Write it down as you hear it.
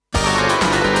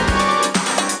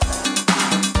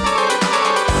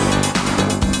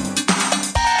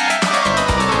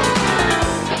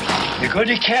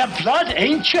pretty camp blood,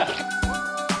 ain't you?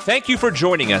 Thank you for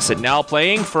joining us at Now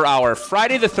Playing for our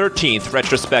Friday the 13th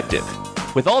retrospective.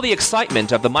 With all the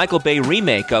excitement of the Michael Bay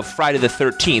remake of Friday the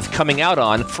 13th coming out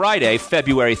on Friday,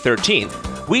 February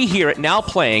 13th, we here at Now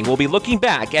Playing will be looking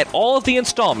back at all of the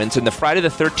installments in the Friday the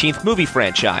 13th movie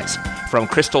franchise, from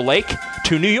Crystal Lake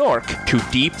to New York to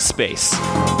deep space.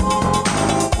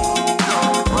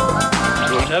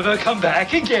 It'll never come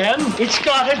back again. It's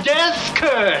got a death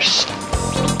curse.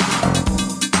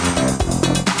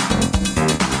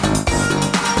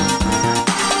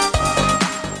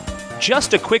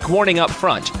 Just a quick warning up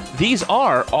front, these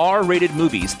are R-rated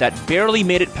movies that barely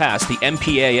made it past the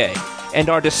MPAA, and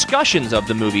our discussions of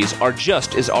the movies are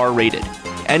just as R-rated.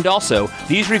 And also,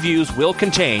 these reviews will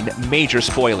contain major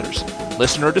spoilers.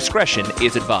 Listener discretion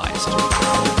is advised.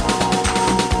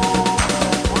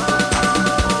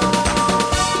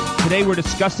 Today we're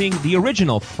discussing the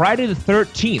original Friday the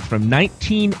 13th from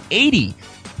 1980.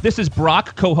 This is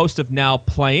Brock, co-host of Now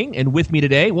Playing, and with me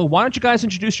today, well, why don't you guys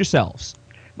introduce yourselves?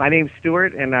 My name's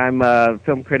Stuart, and I'm a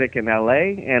film critic in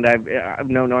L.A., and I've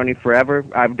known Arnie forever.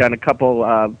 I've done a couple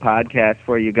podcasts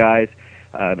for you guys,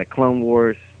 the Clone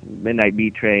Wars, Midnight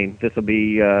Meat Train. This will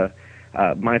be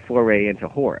my foray into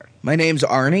horror. My name's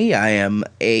Arnie. I am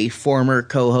a former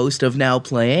co-host of Now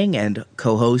Playing and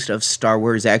co-host of Star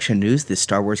Wars Action News, the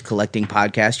Star Wars collecting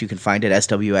podcast you can find at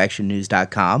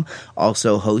swactionnews.com.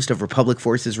 Also host of Republic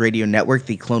Forces Radio Network,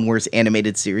 the Clone Wars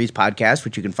animated series podcast,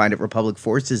 which you can find at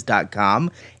republicforces.com.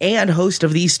 And host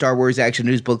of the Star Wars Action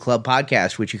News Book Club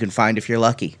podcast, which you can find if you're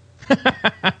lucky.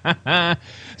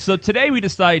 So today we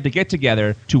decided to get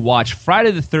together to watch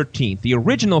Friday the 13th, the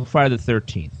original Friday the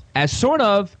 13th. As sort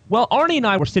of, well, Arnie and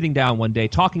I were sitting down one day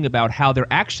talking about how they're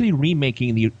actually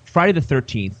remaking the Friday the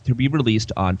 13th to be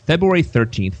released on February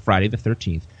 13th, Friday the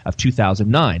 13th of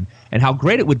 2009, and how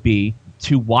great it would be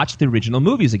to watch the original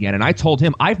movies again. And I told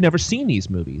him I've never seen these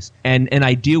movies, and an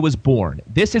idea was born.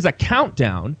 This is a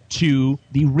countdown to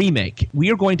the remake.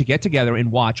 We are going to get together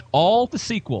and watch all the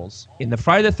sequels in the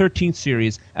Friday the 13th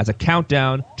series as a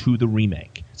countdown to the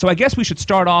remake. So I guess we should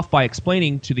start off by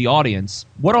explaining to the audience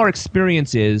what our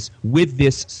experience is with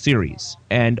this series.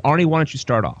 And Arnie, why don't you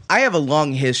start off? I have a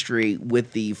long history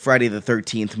with the Friday the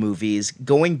 13th movies,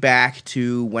 going back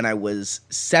to when I was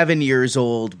 7 years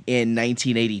old in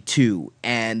 1982.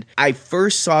 And I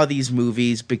first saw these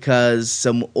movies because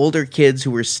some older kids who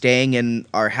were staying in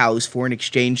our house, foreign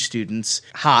exchange students,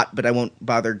 hot, but I won't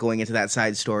bother going into that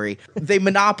side story, they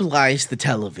monopolized the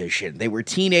television. They were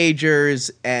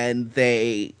teenagers, and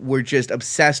they were just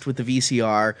obsessed with the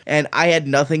VCR, and I had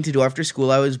nothing to do after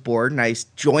school. I was bored, and I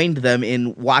joined them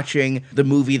in watching the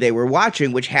movie they were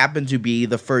watching, which happened to be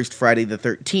the first Friday the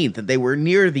 13th, and they were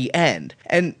near the end.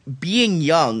 And being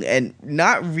young and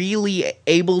not really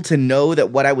able to know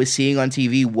that what I was seeing on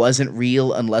TV wasn't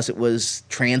real unless it was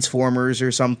Transformers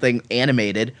or something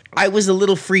animated, I was a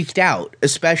little freaked out,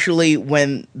 especially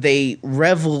when they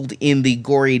reveled in the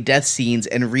gory death scenes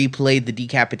and replayed the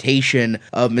decapitation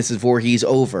of Mrs. Voorhees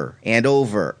over and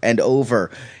over and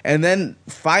over. And then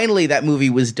finally that movie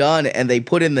was done, and they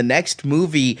put in the next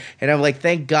movie, and I'm like,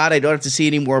 thank God I don't have to see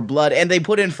any more blood. And they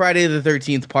put in Friday the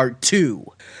 13th Part 2.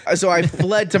 So I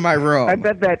fled to my room. I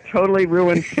bet that totally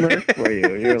ruined Smurf for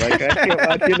you. You're like, I can't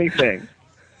watch anything.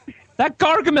 That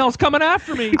Gargamel's coming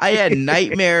after me. I had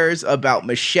nightmares about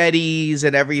machetes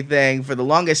and everything for the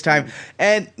longest time.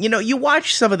 And, you know, you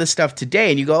watch some of the stuff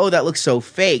today and you go, oh, that looks so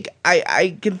fake.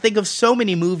 I can think of so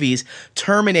many movies,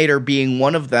 Terminator being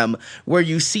one of them, where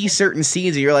you see certain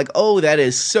scenes and you're like, oh, that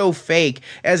is so fake.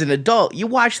 As an adult, you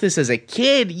watch this as a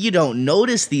kid, you don't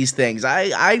notice these things.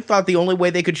 I thought the only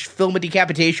way they could film a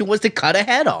decapitation was to cut a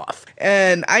head off.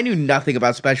 And I knew nothing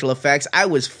about special effects. I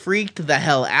was freaked the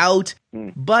hell out.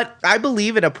 But I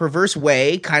believe in a perverse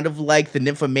way, kind of like the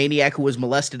nymphomaniac who was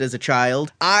molested as a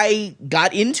child, I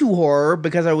got into horror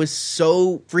because I was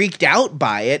so freaked out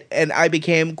by it, and I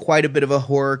became quite a bit of a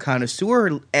horror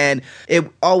connoisseur, and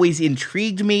it always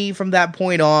intrigued me from that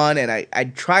point on, and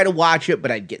I'd try to watch it,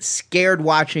 but I'd get scared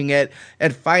watching it,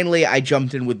 and finally I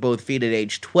jumped in with both feet at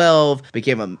age 12,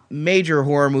 became a major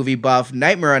horror movie buff.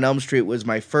 Nightmare on Elm Street was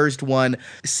my first one.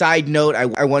 Side note,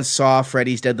 I once saw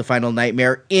Freddy's Dead: The Final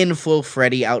Nightmare in full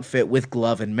Freddy outfit with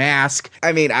glove and mask.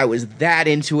 I mean, I was that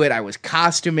into it. I was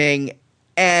costuming,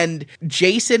 and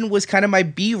Jason was kind of my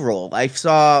B-roll. I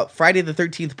saw Friday the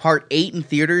 13th Part 8 in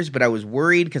theaters, but I was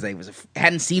worried because I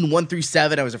hadn't seen 1 through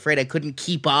 7. I was afraid I couldn't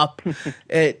keep up.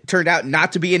 It turned out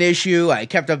not to be an issue. I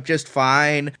kept up just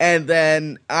fine. And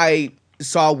then I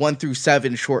saw 1 through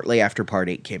 7 shortly after Part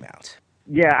 8 came out.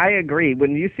 Yeah, I agree.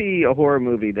 When you see a horror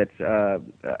movie that's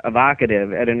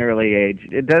evocative at an early age,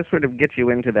 it does sort of get you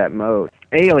into that mode.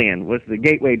 Alien was the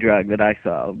gateway drug that I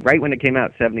saw right when it came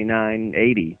out, 79,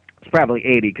 80. It's probably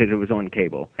 80 because it was on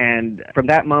cable. And from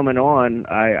that moment on,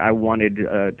 I wanted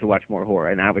to watch more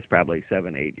horror, and I was probably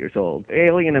 7, 8 years old.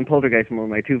 Alien and Poltergeist were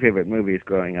my two favorite movies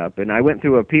growing up, and I went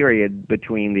through a period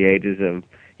between the ages of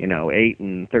 8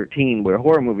 and 13 where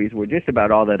horror movies were just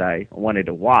about all that I wanted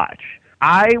to watch.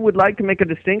 I would like to make a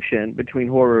distinction between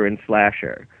horror and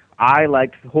slasher. I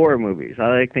liked horror movies.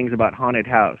 I like things about haunted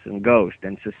house and ghost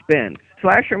and suspense.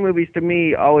 Slasher movies to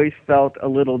me always felt a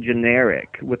little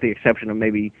generic, with the exception of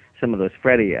maybe some of those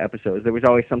Freddy episodes. There was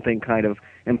always something kind of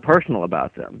impersonal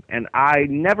about them. And I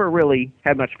never really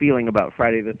had much feeling about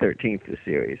Friday the 13th, the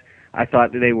series. I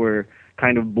thought that they were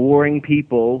kind of boring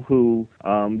people who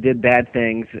did bad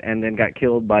things and then got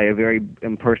killed by a very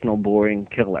impersonal, boring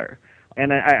killer.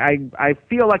 And I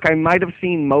feel like I might have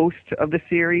seen most of the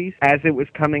series as it was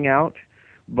coming out,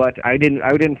 but I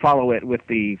didn't follow it with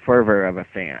the fervor of a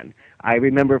fan. I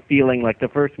remember feeling like the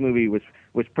first movie was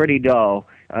pretty dull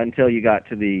until you got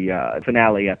to the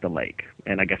finale at the lake.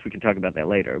 And I guess we can talk about that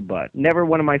later, but never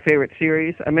one of my favorite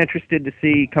series. I'm interested to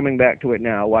see, coming back to it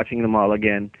now, watching them all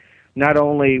again, not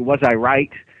only was I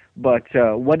right, but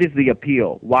what is the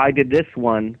appeal? Why did this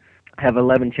one have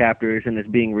 11 chapters and is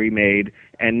being remade,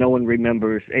 and no one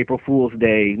remembers April Fool's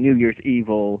Day, New Year's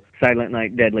Evil, Silent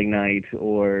Night, Deadly Night,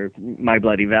 or My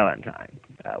Bloody Valentine?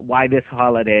 Why this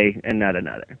holiday and not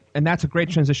another? And that's a great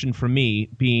transition for me,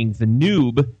 being the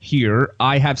noob here.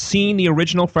 I have seen the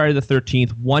original Friday the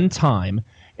 13th one time,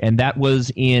 and that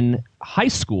was in high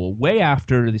school, way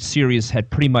after the series had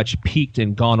pretty much peaked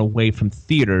and gone away from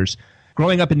theaters.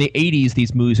 Growing up in the 80s,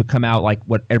 these movies would come out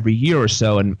every year or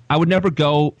so, and I would never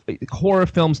go. Horror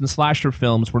films and slasher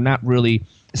films were not really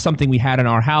something we had in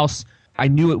our house. I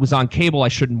knew it was on cable. I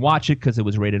shouldn't watch it because it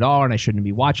was rated R, and I shouldn't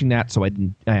be watching that, so I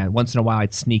didn't. Once in a while,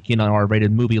 I'd sneak in an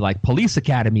R-rated movie like Police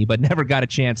Academy, but never got a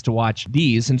chance to watch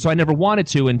these, and so I never wanted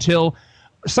to until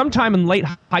sometime in late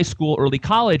high school, early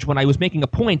college, when I was making a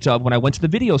point of, when I went to the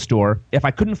video store, if I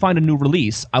couldn't find a new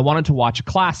release, I wanted to watch a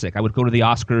classic. I would go to the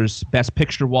Oscars Best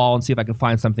Picture wall and see if I could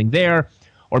find something there,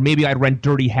 or maybe I'd rent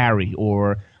Dirty Harry,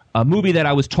 or a movie that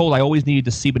I was told I always needed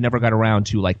to see but never got around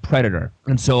to, like Predator.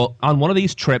 And so on one of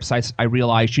these trips, I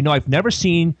realized, I've never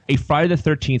seen a Friday the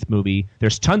 13th movie.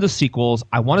 There's tons of sequels.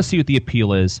 I want to see what the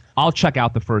appeal is. I'll check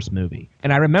out the first movie.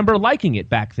 And I remember liking it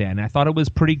back then. I thought it was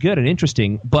pretty good and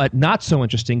interesting, but not so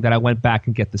interesting that I went back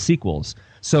and get the sequels.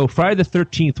 So Friday the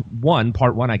 13th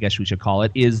part 1, I guess we should call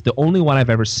it, is the only one I've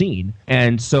ever seen.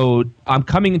 And so I'm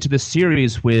coming into this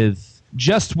series with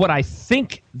just what I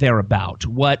think they're about,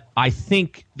 what I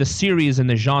think the series and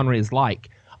the genre is like.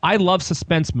 I love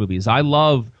suspense movies. I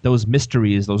love those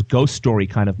mysteries, those ghost story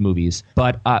kind of movies.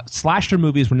 But slasher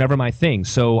movies were never my thing.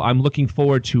 So I'm looking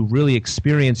forward to really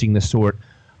experiencing this sort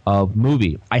of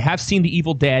movie. I have seen The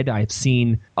Evil Dead. I've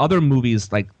seen other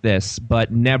movies like this, but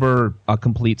never a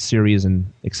complete series and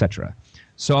etc.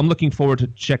 So I'm looking forward to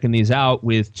checking these out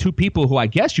with two people who I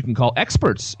guess you can call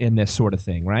experts in this sort of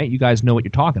thing, right? You guys know what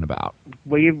you're talking about.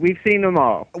 Well, we've seen them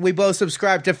all. We both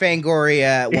subscribed to Fangoria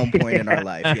at one point in our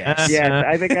life, yes. Yes,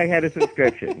 I think I had a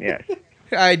subscription, yes.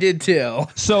 I did too.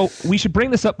 So we should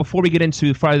bring this up before we get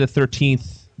into Friday the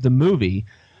 13th, the movie.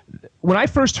 When I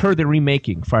first heard they're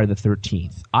remaking Friday the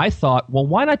 13th, I thought, well,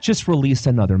 why not just release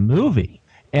another movie?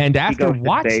 And after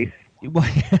watching... Well,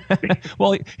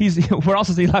 where else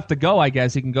does he have to go? I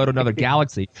guess he can go to another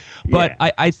galaxy. But yeah.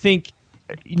 I think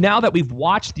now that we've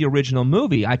watched the original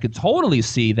movie, I could totally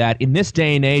see that in this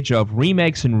day and age of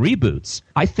remakes and reboots,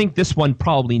 I think this one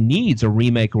probably needs a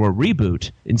remake or a reboot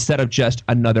instead of just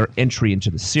another entry into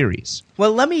the series.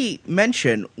 Well, let me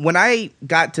mention, when I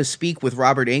got to speak with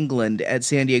Robert Englund at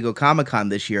San Diego Comic-Con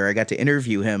this year, I got to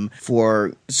interview him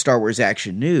for Star Wars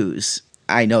Action News.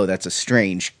 I know that's a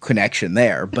strange connection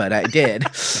there, but I did.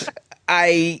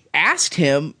 I asked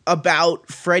him about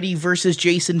Freddy vs.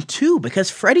 Jason 2 because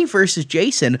Freddy vs.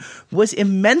 Jason was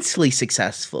immensely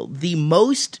successful. The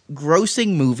most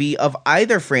grossing movie of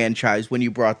either franchise when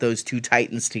you brought those two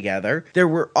titans together. There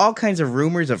were all kinds of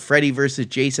rumors of Freddy vs.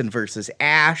 Jason versus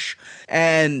Ash,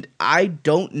 and I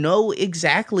don't know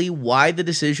exactly why the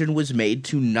decision was made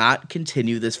to not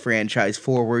continue this franchise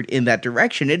forward in that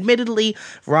direction. Admittedly,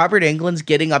 Robert Englund's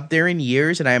getting up there in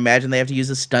years, and I imagine they have to use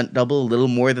a stunt double a little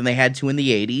more than they had to to in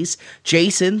the 80s.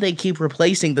 Jason, they keep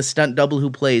replacing the stunt double who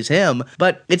plays him,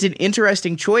 but it's an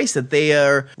interesting choice that they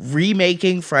are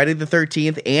remaking Friday the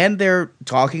 13th, and they're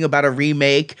talking about a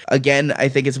remake. Again, I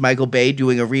think it's Michael Bay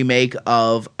doing a remake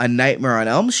of A Nightmare on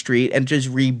Elm Street and just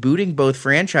rebooting both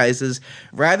franchises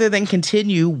rather than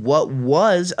continue what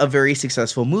was a very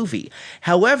successful movie.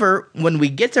 However, when we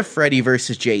get to Freddy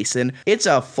vs. Jason, it's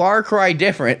a far cry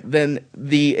different than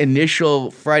the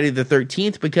initial Friday the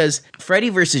 13th, because Freddy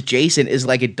vs. Jason is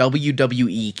like a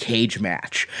WWE cage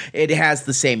match. It has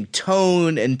the same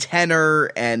tone and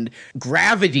tenor and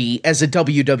gravity as a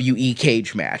WWE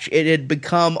cage match. It had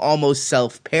become almost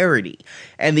self-parody.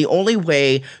 And the only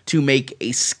way to make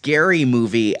a scary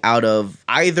movie out of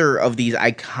either of these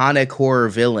iconic horror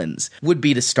villains would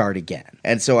be to start again.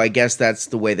 And so I guess that's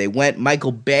the way they went.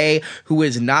 Michael Bay, who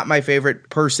is not my favorite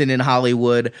person in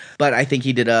Hollywood, but I think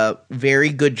he did a very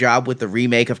good job with the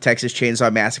remake of Texas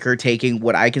Chainsaw Massacre, taking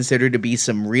what I consider to be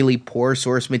some really poor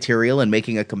source material and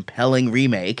making a compelling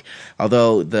remake,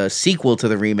 although the sequel to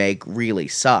the remake really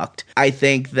sucked. I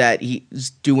think that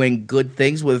he's doing good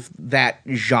things with that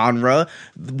genre.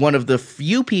 One of the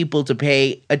few people to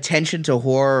pay attention to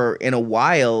horror in a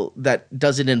while that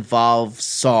doesn't involve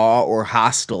Saw or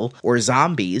Hostel or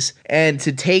zombies, and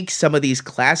to take some of these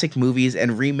classic movies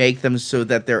and remake them so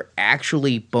that they're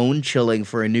actually bone-chilling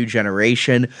for a new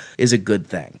generation is a good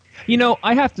thing. You know,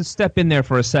 I have to step in there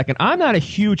for a second. I'm not a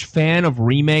huge fan of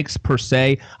remakes per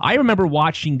se. I remember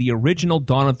watching the original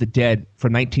Dawn of the Dead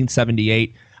from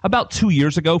 1978 about 2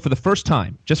 years ago for the first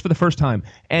time, just for the first time,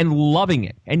 and loving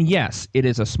it. And yes, it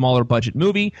is a smaller budget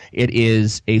movie. It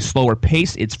is a slower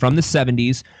pace. It's from the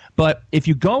 70s. But if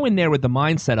you go in there with the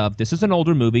mindset of this is an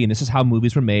older movie and this is how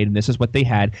movies were made and this is what they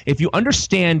had, if you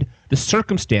understand the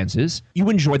circumstances, you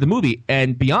enjoy the movie.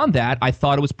 And beyond that, I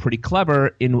thought it was pretty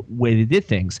clever in the way they did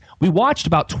things. We watched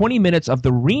about 20 minutes of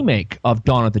the remake of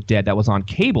Dawn of the Dead that was on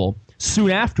cable soon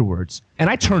afterwards,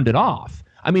 and I turned it off.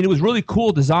 I mean, it was really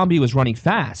cool. The zombie was running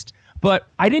fast, but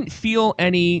I didn't feel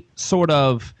any sort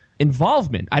of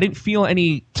involvement. I didn't feel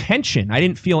any tension. I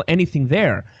didn't feel anything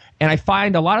there. And I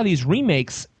find a lot of these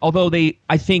remakes, although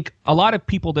I think a lot of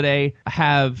people today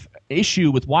have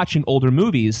issue with watching older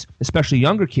movies, especially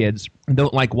younger kids, and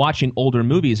don't like watching older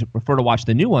movies, prefer to watch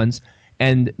the new ones,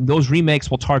 and those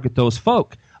remakes will target those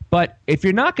folk. But if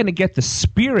you're not going to get the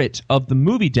spirit of the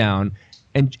movie down,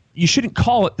 and you shouldn't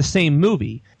call it the same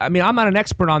movie. I mean, I'm not an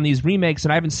expert on these remakes,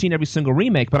 and I haven't seen every single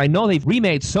remake, but I know they've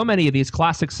remade so many of these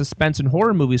classic suspense and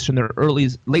horror movies from their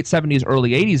late 70s, early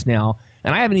 80s now,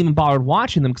 and I haven't even bothered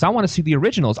watching them because I want to see the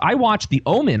originals. I watched The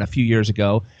Omen a few years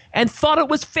ago and thought it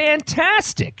was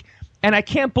fantastic. And I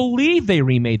can't believe they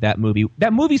remade that movie.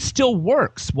 That movie still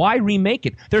works. Why remake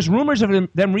it? There's rumors of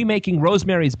them remaking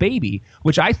Rosemary's Baby,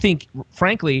 which I think,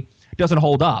 frankly, doesn't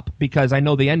hold up because I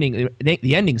know the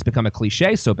ending's become a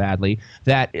cliche so badly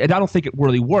that I don't think it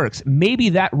really works. Maybe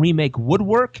that remake would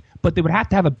work, but they would have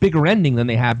to have a bigger ending than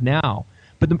they have now.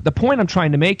 But the point I'm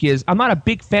trying to make is I'm not a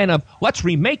big fan of let's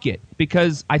remake it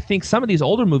because I think some of these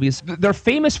older movies, they're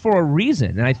famous for a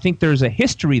reason. And I think there's a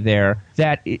history there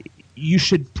that you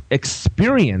should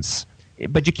experience,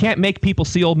 but you can't make people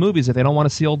see old movies if they don't want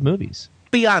to see old movies.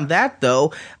 Beyond that,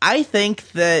 though, I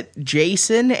think that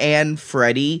Jason and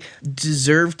Freddy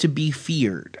deserve to be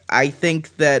feared. I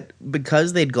think that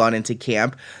because they'd gone into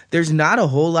camp, there's not a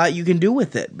whole lot you can do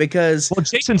with it because... Well,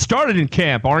 Jason started in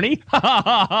camp, Arnie. Ha ha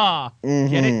ha ha.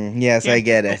 Get it? Yes, I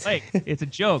get it. It's a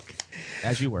joke,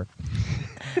 as you were.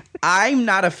 I'm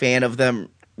not a fan of them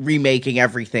remaking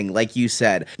everything, like you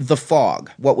said. The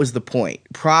Fog, what was the point?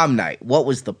 Prom Night, what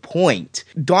was the point?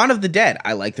 Dawn of the Dead,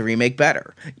 I like the remake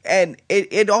better. And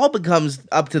it all becomes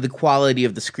up to the quality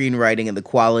of the screenwriting and the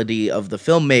quality of the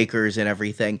filmmakers and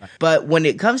everything. But when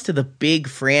it comes to the big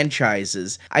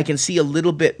franchises, I can see a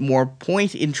little bit more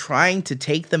point in trying to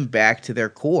take them back to their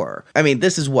core. I mean,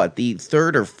 this is what, the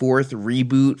third or fourth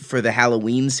reboot for the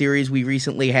Halloween series we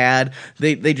recently had.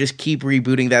 They just keep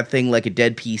rebooting that thing like a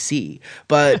dead PC.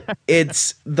 But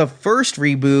it's the first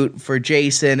reboot for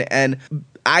Jason, and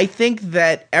I think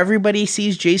that everybody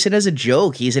sees Jason as a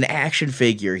joke. He's an action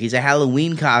figure. He's a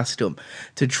Halloween costume.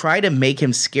 To try to make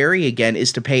him scary again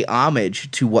is to pay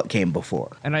homage to what came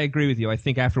before. And I agree with you. I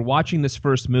think after watching this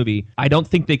first movie, I don't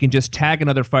think they can just tag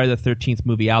another Friday the 13th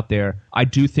movie out there. I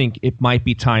do think it might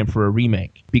be time for a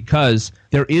remake because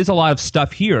there is a lot of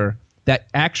stuff here that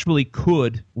actually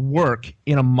could work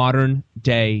in a modern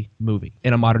day movie,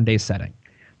 in a modern day setting.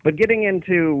 But getting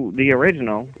into the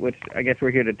original, which I guess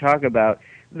we're here to talk about,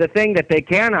 the thing that they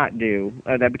cannot do,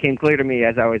 that became clear to me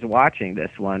as I was watching this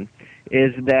one,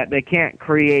 is that they can't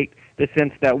create the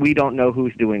sense that we don't know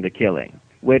who's doing the killing,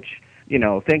 which,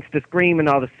 thanks to Scream and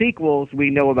all the sequels, we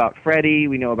know about Freddy,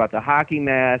 we know about the hockey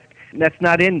mask. That's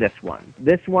not in this one.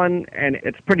 This one, and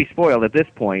it's pretty spoiled at this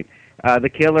point, the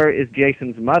killer is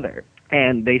Jason's mother.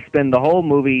 And they spend the whole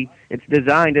movie, it's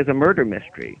designed as a murder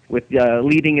mystery, with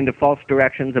leading into false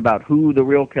directions about who the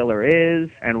real killer is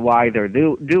and why they're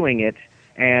doing it.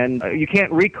 And you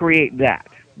can't recreate that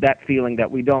feeling that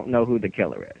we don't know who the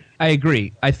killer is. I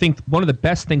agree. I think one of the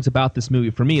best things about this movie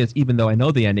for me is, even though I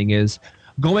know the ending, is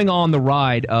going on the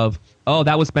ride of, oh,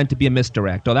 that was meant to be a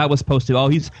misdirect. Oh, that was supposed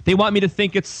to, they want me to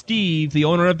think it's Steve, the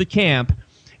owner of the camp.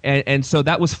 And so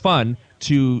that was fun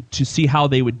to see how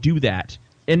they would do that.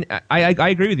 And I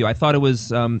agree with you. I thought it was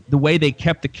the way they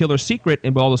kept the killer secret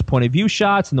in all those point of view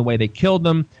shots and the way they killed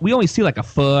them. We only see like a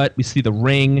foot. We see the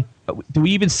ring. Do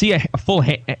we even see a full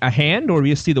a hand, or do we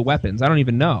just see the weapons? I don't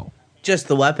even know. Just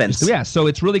the weapons. Yeah, so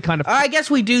it's really kind of... I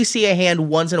guess we do see a hand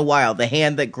once in a while. The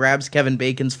hand that grabs Kevin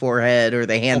Bacon's forehead, or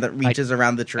the hand that reaches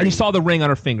around the tree. And you saw the ring on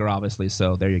her finger, obviously,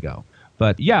 so there you go.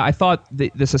 But yeah, I thought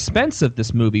the suspense of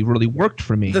this movie really worked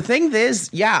for me. The thing is,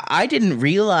 I didn't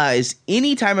realize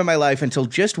any time in my life until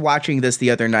just watching this the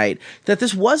other night that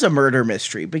this was a murder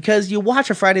mystery, because you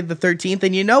watch a Friday the 13th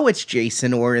and you know it's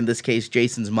Jason, or in this case,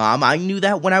 Jason's mom. I knew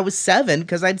that when I was 7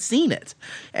 because I'd seen it.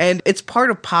 And it's part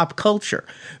of pop culture.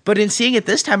 But in seeing it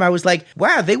this time, I was like,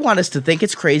 wow, they want us to think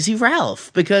it's Crazy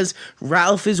Ralph, because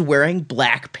Ralph is wearing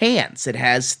black pants. It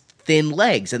has thin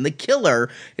legs, and the killer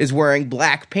is wearing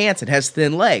black pants and has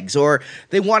thin legs. Or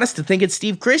they want us to think it's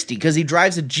Steve Christy because he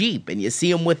drives a Jeep and you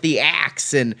see him with the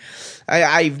axe. And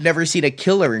I've never seen a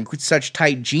killer in such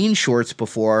tight jean shorts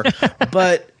before,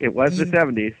 but it was the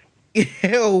 70s.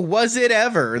 Was it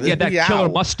ever? Yeah, that killer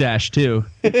mustache, too.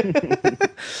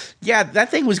 Yeah, that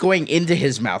thing was going into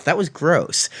his mouth. That was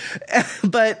gross.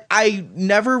 But I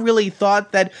never really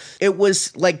thought that it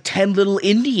was like 10 little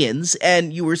Indians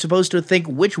and you were supposed to think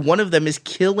which one of them is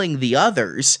killing the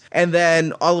others. And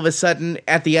then all of a sudden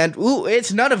at the end, ooh,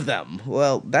 it's none of them.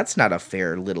 Well, that's not a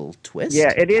fair little twist.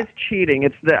 Yeah, it is cheating.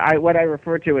 It's what I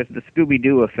refer to as the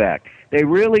Scooby-Doo effect. They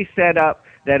really set up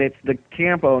that it's the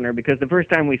camp owner, because the first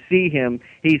time we see him,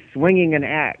 he's swinging an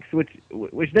axe, which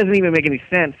doesn't even make any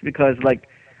sense, because, like,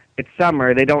 it's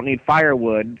summer, they don't need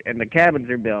firewood, and the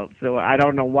cabins are built, so I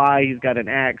don't know why he's got an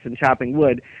axe and chopping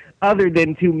wood, other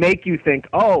than to make you think,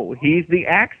 oh, he's the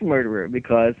axe murderer,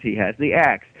 because he has the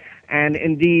axe. And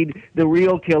indeed, the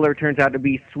real killer turns out to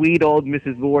be sweet old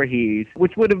Mrs. Voorhees,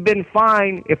 which would have been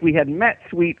fine if we had met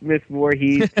sweet Miss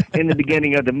Voorhees in the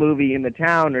beginning of the movie in the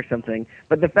town or something.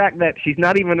 But the fact that she's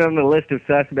not even on the list of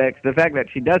suspects, the fact that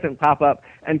she doesn't pop up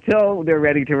until they're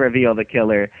ready to reveal the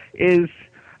killer is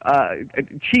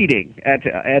cheating at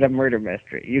a murder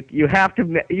mystery. You have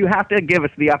to give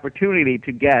us the opportunity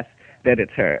to guess that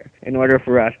it's her in order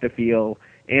for us to feel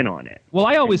in on it. Well,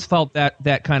 I always felt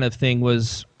that kind of thing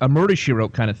was a Murder, She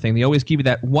Wrote kind of thing. They always give you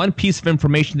that one piece of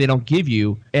information they don't give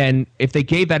you, and if they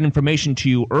gave that information to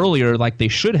you earlier like they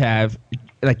should have,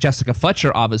 like Jessica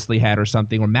Fletcher obviously had or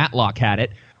something, or Matlock had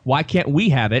it, why can't we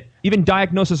have it? Even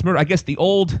Diagnosis Murder, I guess the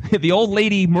old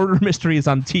lady murder mysteries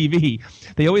on TV,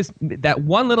 they always, that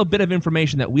one little bit of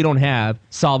information that we don't have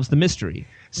solves the mystery.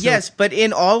 So, yes, but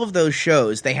in all of those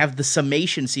shows, they have the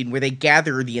summation scene where they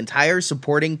gather the entire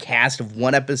supporting cast of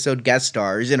one-episode guest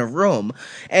stars in a room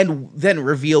and then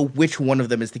reveal which one of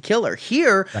them is the killer.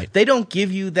 Here, They don't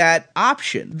give you that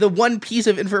option. The one piece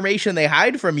of information they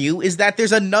hide from you is that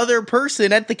there's another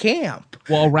person at the camp.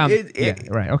 Well, around...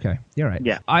 right, okay. You're right.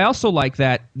 Yeah. I also like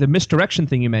that the misdirection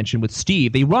thing you mentioned with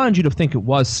Steve, they wanted you to think it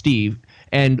was Steve,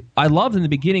 and I loved in the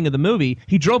beginning of the movie,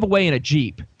 he drove away in a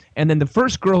Jeep. And then the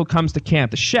first girl who comes to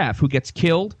camp, the chef, who gets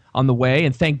killed on the way,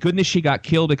 and thank goodness she got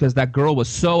killed because that girl was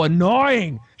so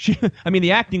annoying.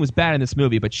 The acting was bad in this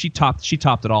movie, but she topped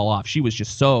it all off. She was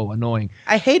just so annoying.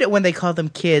 I hate it when they call them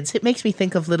kids. It makes me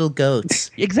think of little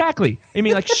goats. Exactly.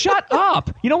 Shut up.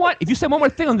 You know what? If you say one more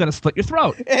thing, I'm going to slit your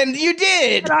throat. And you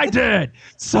did. And I did.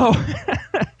 So,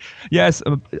 yes,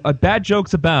 bad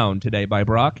jokes abound today by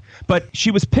Brock. But she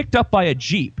was picked up by a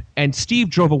Jeep, and Steve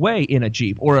drove away in a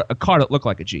Jeep, or a car that looked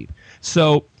like a Jeep.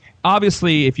 So,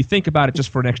 obviously, if you think about it just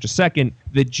for an extra second,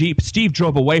 the Jeep, Steve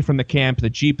drove away from the camp. The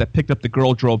Jeep that picked up the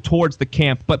girl drove towards the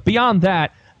camp. But beyond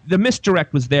that, the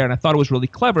misdirect was there, and I thought it was really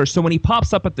clever. So when he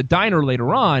pops up at the diner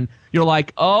later on, you're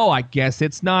like, oh, I guess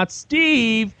it's not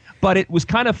Steve. But it was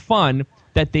kind of fun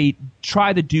that they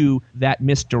try to do that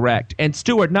misdirect. And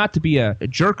Stuart, not to be a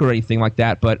jerk or anything like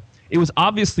that, but It was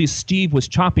obviously Steve was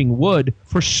chopping wood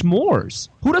for s'mores.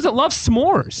 Who doesn't love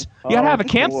s'mores? You gotta have a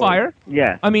campfire.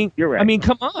 Yeah, I mean, you're right. I mean,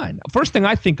 come on. First thing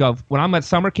I think of when I'm at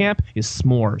summer camp is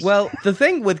s'mores. Well, the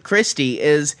thing with Christie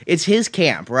is it's his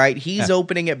camp, right? He's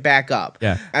opening it back up.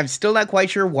 Yeah. I'm still not quite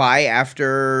sure why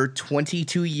after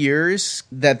 22 years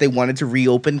that they wanted to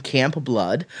reopen Camp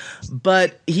Blood,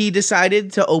 but he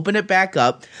decided to open it back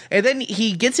up. And then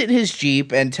he gets in his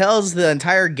Jeep and tells the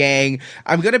entire gang,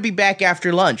 I'm going to be back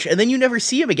after lunch. And then you never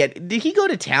see him again. Did he go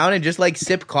to town and just like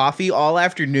sip coffee all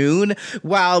afternoon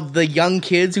while the young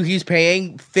kids who he's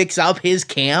paying fix up his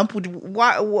camp?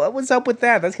 What's up with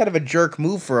that? That's kind of a jerk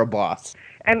move for a boss.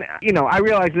 And, you know, I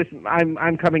realize this.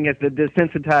 I'm coming as the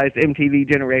desensitized MTV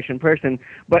generation person,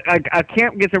 but a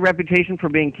camp gets a reputation for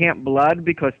being Camp Blood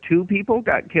because 2 people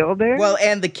got killed there? Well,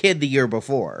 and the kid the year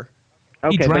before.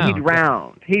 Okay, but he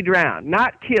drowned. He drowned.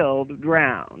 Not killed,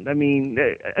 drowned. I mean,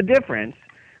 a difference.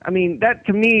 I mean, that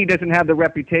to me doesn't have the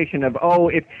reputation of,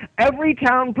 if every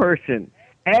town person,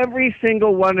 every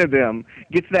single one of them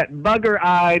gets that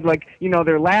bugger-eyed, like, you know,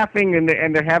 they're laughing and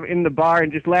they're having in the bar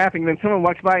and just laughing. And then someone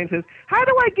walks by and says, how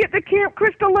do I get to Camp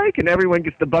Crystal Lake? And everyone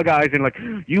gets the bug eyes and like,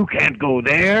 you can't go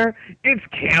there. It's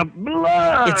Camp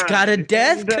Blood. It's got a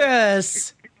death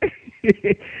curse.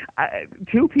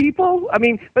 2 people? I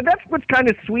mean, but that's what's kind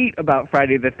of sweet about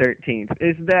Friday the 13th,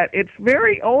 is that it's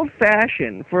very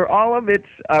old-fashioned for all of its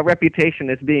reputation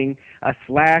as being a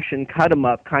slash and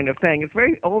cut-em-up kind of thing. It's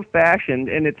very old-fashioned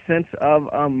in its sense of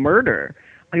murder.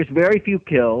 There's very few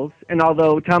kills, and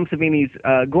although Tom Savini's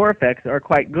gore effects are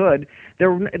quite good,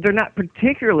 they're not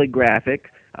particularly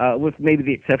graphic, with maybe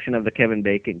the exception of the Kevin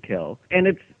Bacon kill. And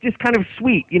it's just kind of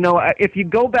sweet. You know, if you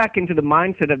go back into the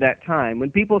mindset of that time,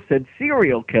 when people said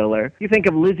serial killer, you think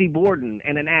of Lizzie Borden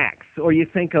and an axe, or you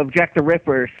think of Jack the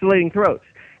Ripper slitting throats.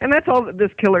 And that's all that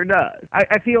this killer does.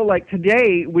 I feel like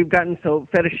today we've gotten so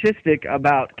fetishistic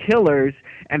about killers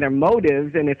and their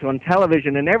motives, and it's on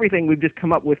television and everything. We've just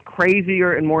come up with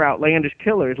crazier and more outlandish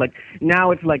killers. Like now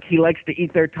it's like he likes to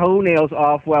eat their toenails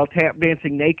off while tap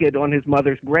dancing naked on his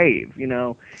mother's grave. You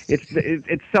know,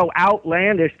 it's so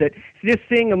outlandish that just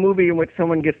seeing a movie in which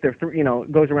someone gets their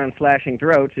goes around slashing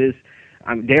throats is,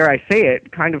 dare I say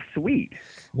it, kind of sweet.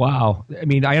 Wow. I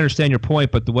mean, I understand your point,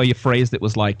 but the way you phrased it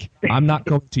was like, I'm not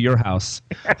going to your house.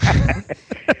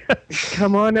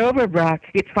 Come on over, Brock.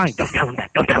 It's fine. Don't tell him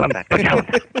that. Don't tell him that. Don't tell him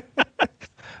that.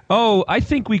 Oh, I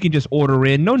think we can just order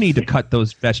in. No need to cut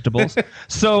those vegetables.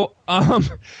 So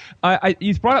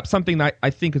you brought up something that I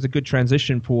think is a good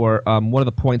transition for one of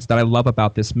the points that I love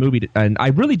about this movie. And I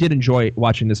really did enjoy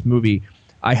watching this movie.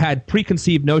 I had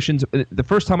preconceived notions the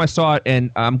first time I saw it, and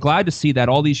I'm glad to see that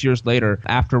all these years later,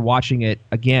 after watching it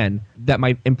again, that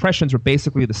my impressions were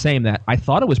basically the same, that I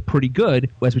thought it was pretty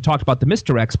good, as we talked about the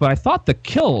misdirects, but I thought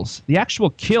the actual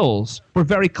kills, were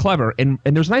very clever, and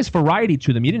there's nice variety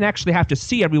to them. You didn't actually have to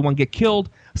see everyone get killed.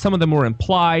 Some of them were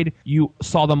implied. You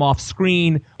saw them off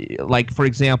screen. Like, for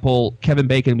example, Kevin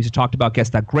Bacon, we talked about,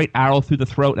 gets that great arrow through the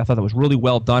throat. I thought that was really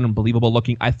well done and believable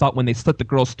looking. I thought when they slit the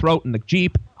girl's throat in the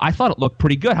Jeep, I thought it looked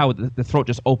pretty good how the throat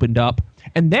just opened up.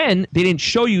 And then they didn't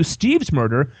show you Steve's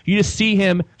murder. You just see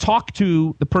him talk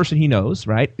to the person he knows,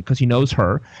 right? Because he knows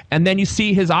her. And then you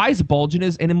see his eyes bulge and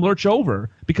him lurch over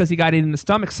because he got it in the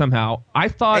stomach somehow. I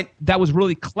thought that was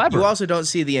really clever. You also don't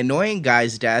see the annoying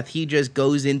guy's death. He just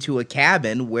goes into a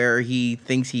cabin where he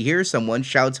thinks he hears someone,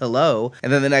 shouts hello,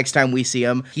 and then the next time we see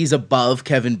him, he's above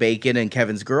Kevin Bacon and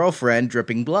Kevin's girlfriend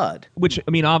dripping blood. Which,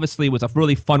 I mean, obviously was a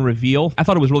really fun reveal. I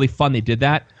thought it was really fun they did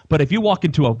that. But if you walk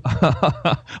into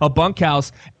a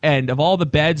bunkhouse and of all the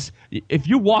beds, if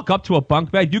you walk up to a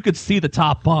bunk bed, you could see the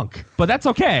top bunk. But that's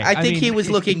okay. I think he was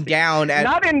looking down at...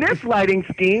 Not in this lighting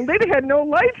scheme. They had no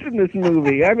lights in this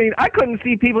movie. I mean, I couldn't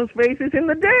see people's faces in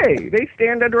the day. They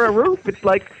stand under a roof. It's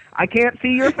like, I can't see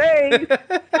your face.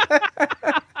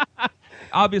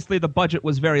 Obviously, the budget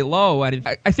was very low. And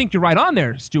I think you're right on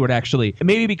there, Stuart, actually.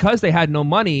 Maybe because they had no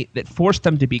money, that forced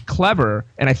them to be clever.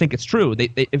 And I think it's true.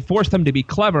 It forced them to be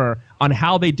clever on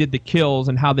how they did the kills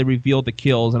and how they revealed the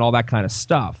kills and all that kind of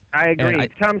stuff. I agree.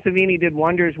 Tom Savini did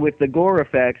wonders with the gore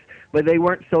effects, but they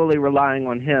weren't solely relying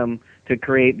on him to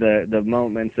create the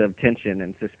moments of tension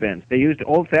and suspense. They used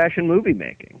old-fashioned movie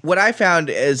making. What I found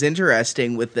as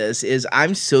interesting with this is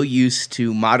I'm so used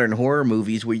to modern horror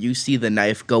movies where you see the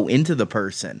knife go into the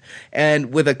person.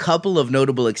 And with a couple of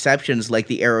notable exceptions, like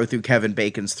the arrow through Kevin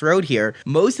Bacon's throat here,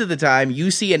 most of the time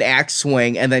you see an axe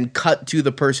swing and then cut to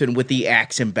the person with the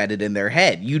axe embedded in their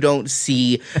head. You don't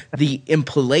see the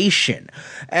impalation.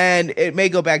 And it may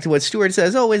go back to what Stuart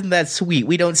says, oh, isn't that sweet?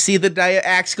 We don't see the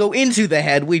axe go into the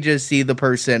head. We just see see the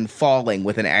person falling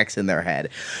with an axe in their head.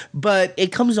 But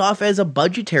it comes off as a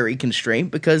budgetary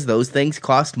constraint because those things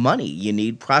cost money. You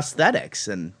need prosthetics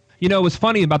and... You know, what was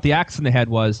funny about the axe in the head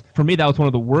was, for me, that was one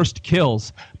of the worst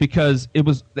kills because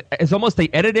it's almost they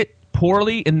edited it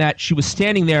poorly in that she was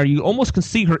standing there. You almost can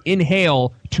see her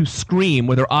inhale to scream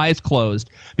with her eyes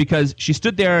closed because she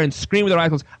stood there and screamed with her eyes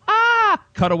closed. Ah!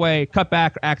 Cut away, cut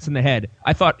back, axe in the head.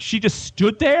 I thought she just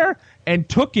stood there and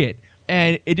took it.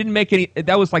 And it didn't make any...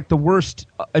 That was like the worst...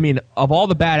 I mean, of all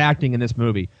the bad acting in this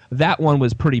movie, that one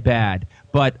was pretty bad.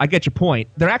 But I get your point.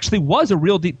 There actually was a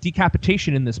real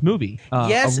decapitation in this movie.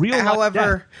 Yes,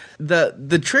 however,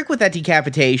 the trick with that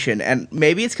decapitation, and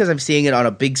maybe it's because I'm seeing it on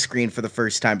a big screen for the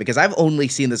first time, because I've only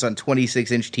seen this on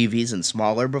 26-inch TVs and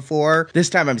smaller before. This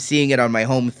time I'm seeing it on my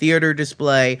home theater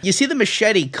display. You see the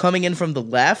machete coming in from the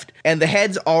left, and the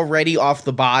head's already off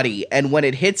the body. And when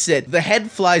it hits it, the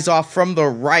head flies off from the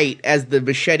right as the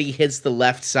machete hits the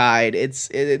left side.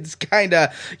 It's kind of,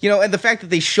 and the fact that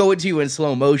they show it to you in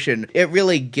slow motion, it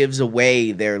really gives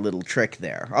away their little trick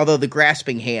there. Although the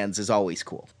grasping hands is always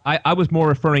cool. I was more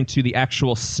referring to the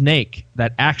actual snake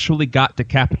that actually got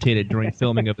decapitated during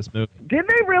filming of this movie. Did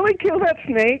they really kill that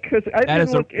snake? Because I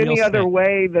didn't look any other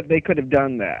way that they could have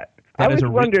done that. I was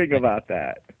wondering about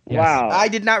that. Yes. Wow. I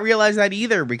did not realize that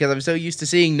either because I'm so used to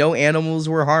seeing no animals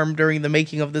were harmed during the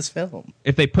making of this film.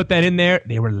 If they put that in there,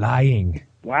 they were lying.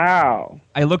 Wow.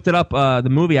 I looked it up, the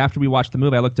movie, after we watched the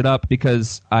movie, I looked it up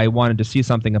because I wanted to see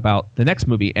something about the next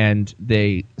movie, and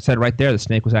they said right there the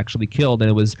snake was actually killed, and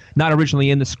it was not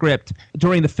originally in the script.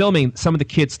 During the filming, some of the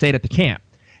kids stayed at the camp,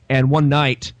 and one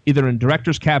night, either in the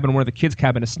director's cabin or one of the kids'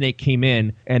 cabin, a snake came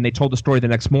in, and they told the story the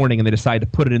next morning, and they decided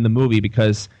to put it in the movie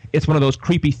because it's one of those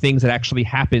creepy things that actually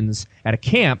happens at a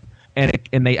camp, and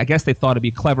I guess they thought it'd be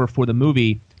clever for the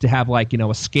movie to have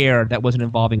a scare that wasn't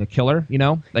involving a killer,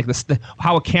 like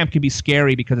how a camp can be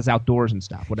scary because it's outdoors and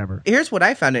stuff, whatever. Here's what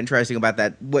I found interesting about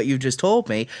that, what you just told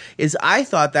me, is I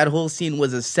thought that whole scene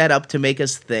was a setup to make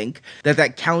us think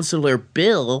that counselor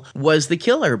Bill was the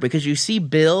killer, because you see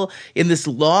Bill in this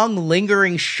long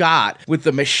lingering shot with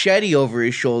the machete over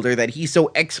his shoulder that he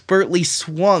so expertly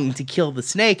swung to kill the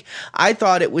snake. I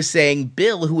thought it was saying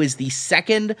Bill, who is the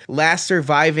second last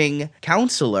surviving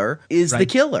counselor, is the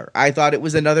killer. I thought it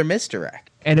was another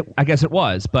misdirect. And I guess it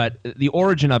was, but the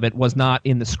origin of it was not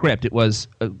in the script. It was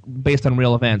based on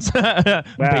real events. Wow.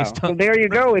 So there you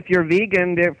go. If you're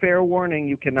vegan, fair warning,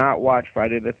 you cannot watch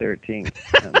Friday the 13th.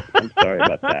 I'm sorry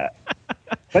about that.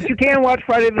 But you can watch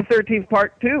Friday the 13th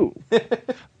Part 2.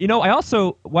 I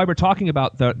also, while we're talking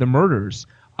about the murders,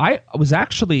 I was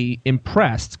actually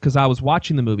impressed, because I was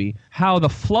watching the movie, how the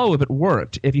flow of it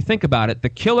worked. If you think about it, the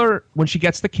killer, when she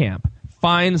gets to camp,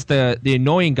 finds the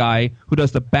annoying guy who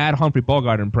does the bad Humphrey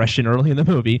Bogart impression early in the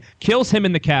movie, kills him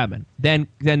in the cabin. Then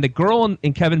the girl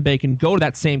and Kevin Bacon go to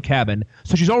that same cabin,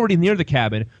 so she's already near the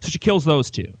cabin, so she kills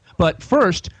those two. But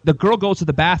first, the girl goes to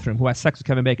the bathroom, who has sex with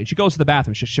Kevin Bacon. She goes to the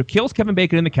bathroom. She kills Kevin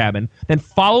Bacon in the cabin, then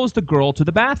follows the girl to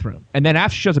the bathroom. And then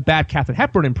after she does a bad Katharine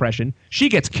Hepburn impression, she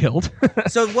gets killed.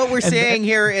 So what we're saying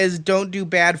here is don't do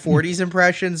bad 40s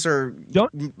impressions, or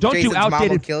don't do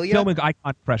outdated filming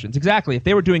icon impressions. Exactly. If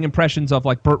they were doing impressions of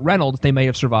like Burt Reynolds, they may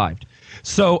have survived.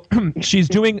 So she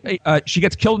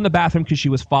gets killed in the bathroom because she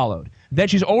was followed. Then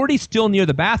she's already still near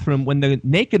the bathroom when the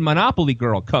naked Monopoly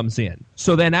girl comes in.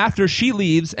 So then after she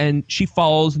leaves and she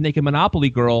follows the naked Monopoly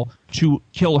girl to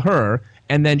kill her,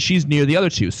 and then she's near the other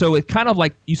two. So it kind of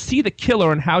like you see the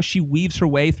killer and how she weaves her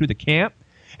way through the camp.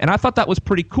 And I thought that was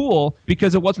pretty cool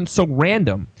because it wasn't so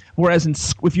random. Whereas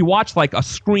if you watch like a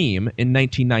Scream in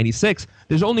 1996,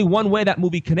 there's only one way that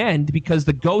movie can end because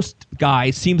the ghost guy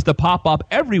seems to pop up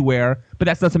everywhere, but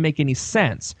that doesn't make any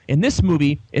sense. In this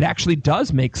movie, it actually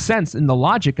does make sense in the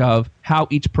logic of how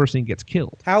each person gets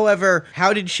killed. However,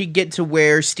 how did she get to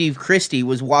where Steve Christy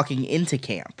was walking into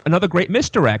camp? Another great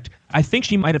misdirect. I think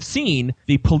she might have seen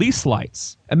the police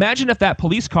lights. Imagine if that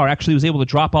police car actually was able to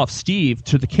drop off Steve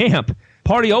to the camp.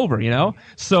 Party over,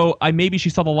 So maybe she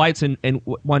saw the lights and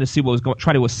wanted to see what was going,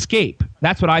 try to escape.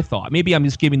 That's what I thought. Maybe I'm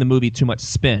just giving the movie too much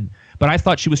spin. But I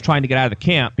thought she was trying to get out of the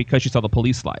camp because she saw the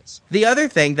police lights. The other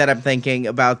thing that I'm thinking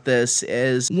about this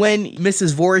is when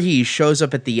Mrs. Voorhees shows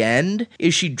up at the end,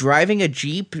 is she driving a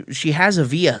Jeep? She has a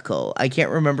vehicle. I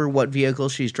can't remember what vehicle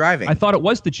she's driving. I thought it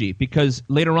was the Jeep because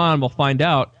later on we'll find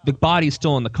out the body's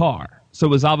still in the car. So it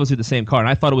was obviously the same car, and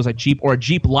I thought it was a Jeep or a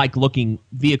Jeep-like looking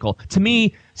vehicle. To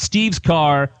me, Steve's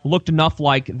car looked enough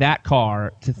like that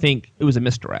car to think it was a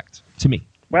misdirect, to me.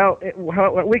 Well,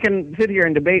 we can sit here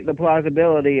and debate the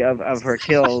plausibility of her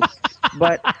kills.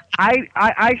 But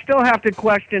I still have to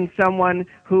question someone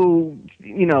who,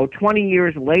 20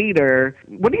 years later,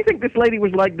 what do you think this lady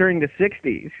was like during the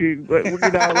 60s?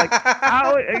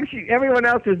 Everyone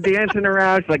else was dancing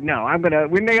around. She's like, no,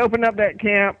 when they open up that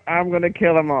camp, I'm going to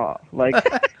kill them all. Like,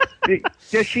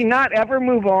 does she not ever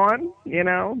move on?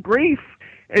 Grief.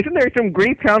 Isn't there some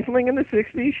grief counseling in the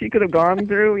 60s she could have gone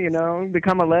through,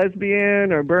 become a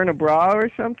lesbian or burn a bra or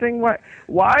something?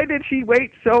 Why did she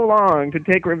wait so long to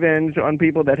take revenge on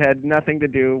people that had nothing to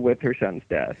do with her son's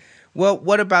death? Well,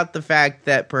 what about the fact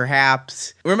that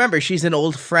perhaps... Remember, she's an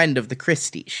old friend of the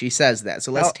Christies. She says that,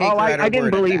 so let's take her at her word. I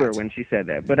didn't believe her when she said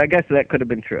that, but I guess that could have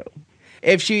been true.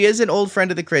 If she is an old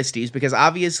friend of the Christies, because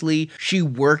obviously she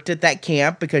worked at that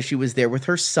camp because she was there with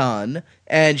her son,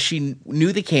 and she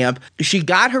knew the camp. She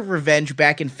got her revenge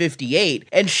back in 58,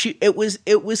 and it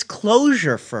was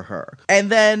closure for her.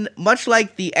 And then, much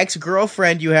like the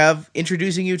ex-girlfriend you have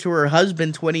introducing you to her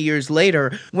husband 20 years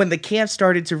later, when the camp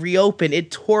started to reopen, it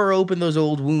tore open those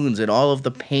old wounds, and all of the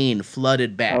pain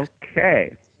flooded back.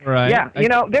 Okay. Right. Yeah,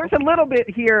 there's a little bit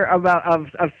here about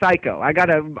of Psycho. I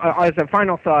gotta, as a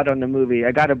final thought on the movie,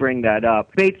 I gotta bring that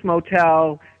up. Bates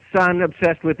Motel, son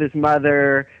obsessed with his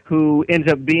mother, who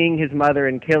ends up being his mother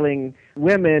and killing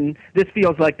women. This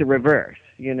feels like the reverse.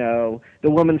 The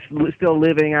woman's still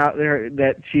living out there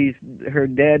that she's her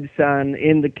dead son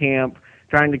in the camp,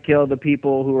 trying to kill the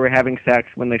people who were having sex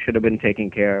when they should have been taking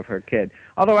care of her kid.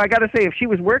 Although I gotta say, if she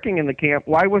was working in the camp,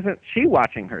 why wasn't she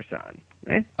watching her son?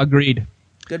 Agreed.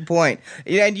 Good point.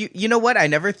 And you know what? I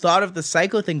never thought of the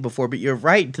Psycho thing before, but you're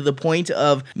right, to the point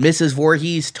of Mrs.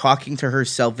 Voorhees talking to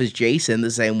herself as Jason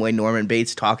the same way Norman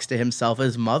Bates talks to himself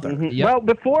as Mother. Mm-hmm. Yep. Well,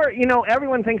 before,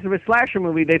 everyone thinks of a slasher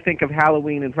movie, they think of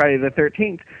Halloween and Friday the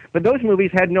 13th, but those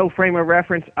movies had no frame of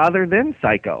reference other than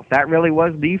Psycho. That really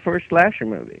was the first slasher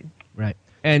movie. Right.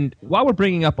 And while we're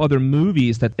bringing up other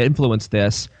movies that influenced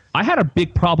this, I had a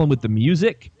big problem with the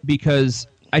music because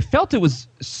I felt it was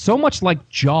so much like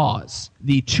Jaws.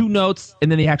 The 2 notes, and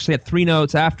then they actually had 3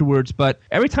 notes afterwards, but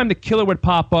every time the killer would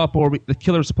pop up or the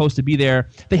killer was supposed to be there,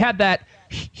 they had that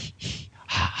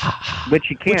which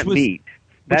you can't beat.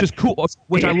 Which is cool,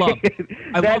 which I love.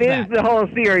 That is the whole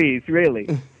series, really.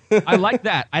 I like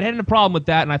that. I hadn't a problem with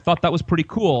that, and I thought that was pretty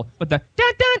cool. But the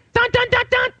dun dun dun dun dun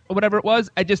dun or whatever it was,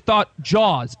 I just thought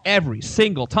Jaws every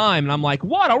single time, and I'm like,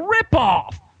 what a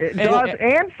ripoff! Jaws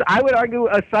and I would argue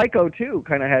a Psycho too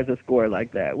kind of has a score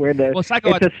like that, where it's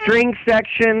a string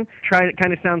section. It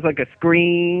kind of sounds like a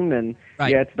scream, and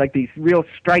right. Yeah, it's like these real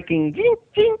striking chink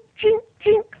chink chink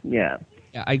chink. Yeah.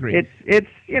 Yeah, I agree. It's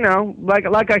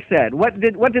like I said, what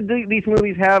did these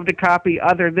movies have to copy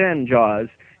other than Jaws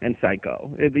and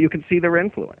Psycho? You can see their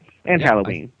influence, and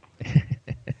Halloween.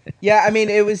 Yeah, I mean,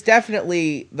 it was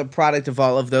definitely the product of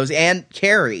all of those. And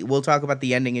Carrie. We'll talk about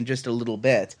the ending in just a little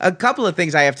bit. A couple of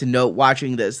things I have to note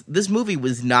watching this. This movie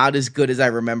was not as good as I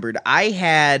remembered. I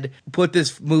had put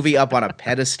this movie up on a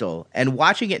pedestal, and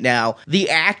watching it now, the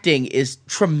acting is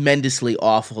tremendously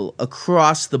awful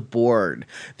across the board.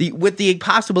 With the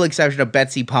possible exception of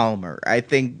Betsy Palmer. I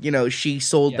think, she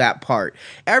sold that part.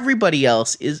 Everybody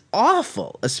else is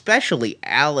awful, especially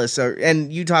Alice.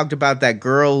 And you talked about that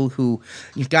girl who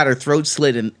got her throat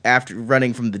slit after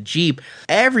running from the Jeep.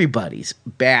 Everybody's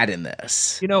bad in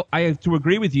this. I have to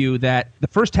agree with you that the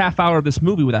first half hour of this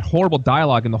movie with that horrible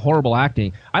dialogue and the horrible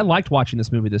acting, I liked watching this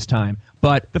movie this time.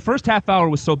 But the first half hour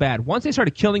was so bad. Once they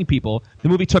started killing people, the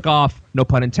movie took off, no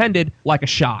pun intended, like a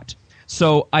shot.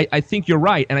 So I think you're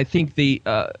right, and I think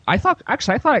I thought I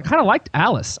kind of liked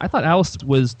Alice. I thought Alice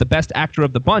was the best actor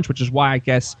of the bunch, which is why I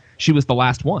guess she was the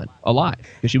last one alive,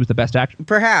 because she was the best actor.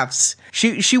 Perhaps.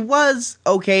 She was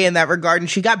okay in that regard, and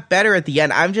she got better at the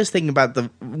end. I'm just thinking about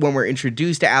when we're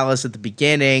introduced to Alice at the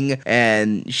beginning,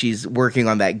 and she's working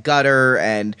on that gutter,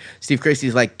 and Steve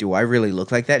Christie's like, do I really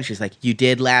look like that? And she's like, you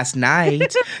did last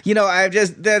night.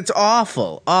 That's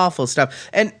awful, awful stuff.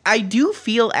 And I do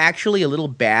feel actually a little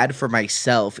bad for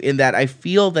myself in that I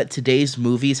feel that today's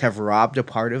movies have robbed a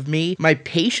part of me. My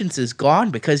patience is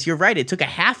gone because you're right. It took a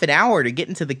half an hour to get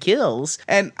into the kills,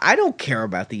 and I don't care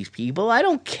about these people. I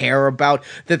don't care about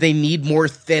that they need more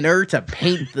thinner to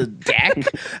paint the deck.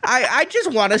 I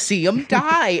just want to see them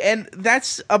die, and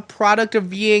that's a product of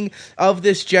being of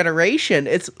this generation.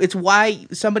 It's why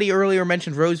somebody earlier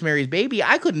mentioned Rosemary's Baby.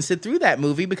 I couldn't sit through that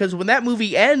movie because when that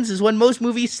movie ends is when most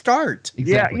movies start.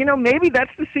 Exactly. Yeah, maybe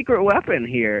that's the secret weapon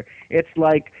here. It's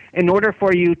like, in order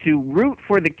for you to root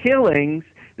for the killings,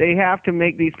 they have to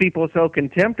make these people so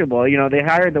contemptible. They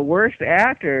hire the worst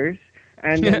actors,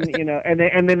 and then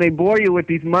and then they bore you with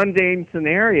these mundane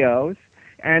scenarios,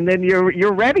 and then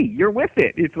you're ready. You're with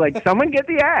it. It's like, someone get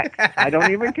the axe. I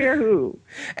don't even care who.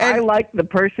 I like the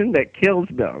person that kills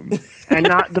them, and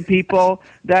not the people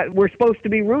that we're supposed to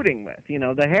be rooting with. You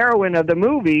know, the heroine of the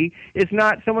movie is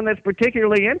not someone that's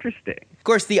particularly interesting. Of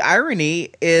course, the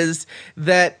irony is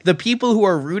that the people who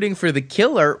are rooting for the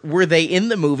killer, were they in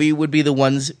the movie, would be the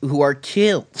ones who are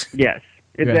killed. Yes,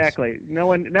 exactly. Yes. No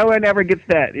one ever gets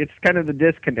that. It's kind of the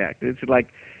disconnect. It's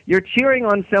like, you're cheering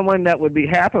on someone that would be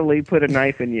happily put a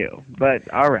knife in you.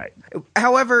 But all right.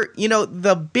 However, you know,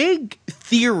 the big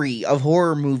theory of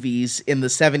horror movies in the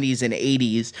 70s and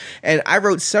 80s, and I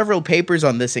wrote several papers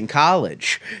on this in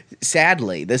college.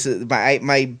 Sadly, this is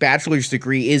my bachelor's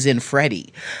degree is in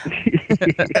Freddy.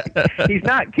 He's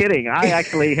not kidding. I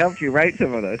actually helped you write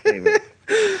some of those papers.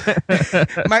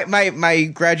 my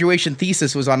graduation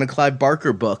thesis was on a Clive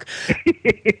Barker book.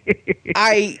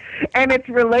 And its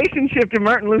relationship to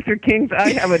Martin Luther King's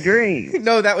I Have a Dream.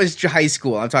 No, that was high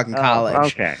school. I'm talking college. Oh,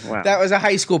 okay. Wow. That was a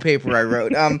high school paper I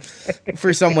wrote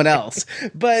for someone else.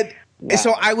 But wow.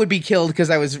 So I would be killed because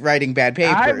I was writing bad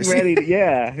papers.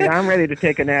 I'm ready to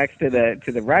take an axe to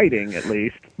the writing, at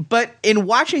least. But in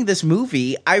watching this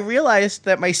movie, I realized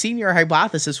that my senior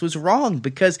hypothesis was wrong,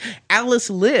 because Alice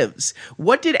lives.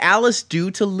 What did Alice do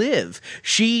to live?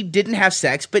 She didn't have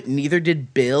sex, but neither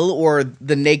did Bill or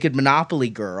the naked Monopoly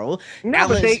girl. No,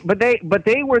 Alice, but they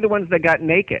were the ones that got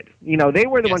naked. You know, they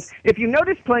were the ones. If you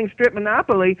notice, playing strip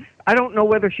Monopoly, I don't know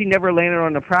whether she never landed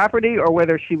on the property or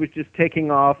whether she was just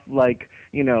taking off, like,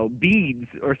 you know, beads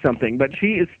or something, but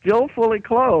she is still fully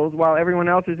clothed while everyone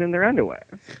else is in their underwear.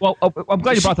 Well, I'm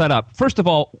glad you brought that up. First of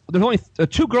all, there's only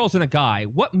 2 girls and a guy.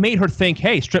 What made her think,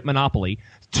 hey, strip Monopoly?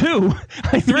 2,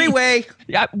 three-way.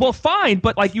 Yeah, well, fine,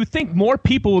 but like, you think more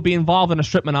people would be involved in a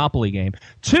strip Monopoly game.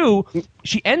 2,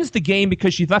 she ends the game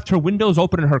because she left her windows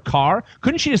open in her car.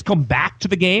 Couldn't she just come back to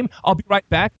the game? I'll be right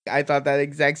back. I thought that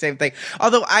exact same thing.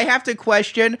 Although I have to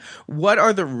question, what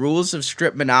are the rules of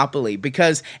strip Monopoly?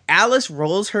 Because Alice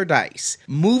rolls her dice,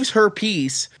 moves her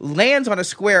piece, lands on a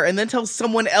square, and then tells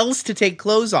someone else to take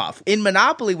clothes off. In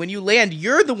Monopoly, when you land,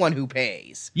 you're the one who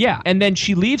pays. Yeah, and then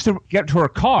she leaves to get to her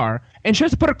car, and she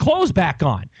has to put her clothes back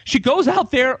on. She goes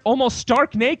out there almost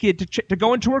stark naked to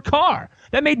go into her car.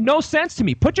 That made no sense to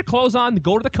me. Put your clothes on,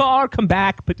 go to the car, come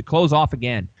back, put the clothes off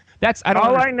again.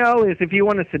 I know is, if you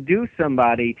want to seduce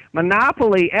somebody,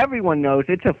 Monopoly, everyone knows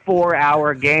it's a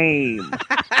 4-hour game.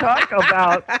 Talk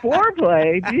about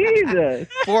foreplay, Jesus.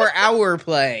 4-hour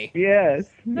play. Yes,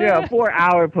 yeah,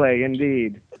 4-hour play,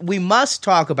 indeed. We must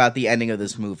talk about the ending of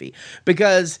this movie,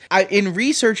 because in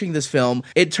researching this film,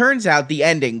 it turns out the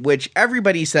ending, which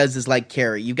everybody says is like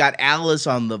Carrie. You got Alice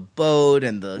on the boat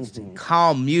and the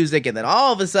calm music, and then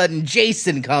all of a sudden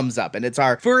Jason comes up, and it's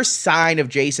our first sign of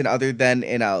Jason other than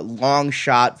in a long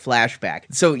shot flashback.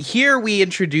 So here we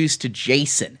introduce to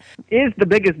Jason. Is the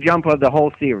biggest jump of the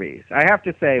whole series. I have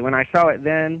to say, when I saw it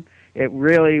then, it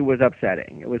really was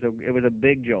upsetting. It was a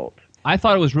big jolt. I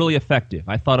thought it was really effective.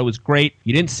 I thought it was great.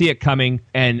 You didn't see it coming,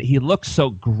 and he looks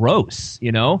so gross,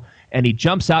 you know? And he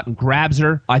jumps out and grabs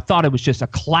her. I thought it was just a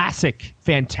classic,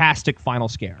 fantastic final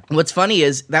scare. What's funny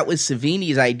is that was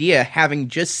Savini's idea, having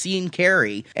just seen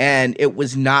Carrie, and it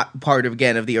was not part of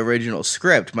the original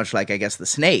script, much like, I guess, The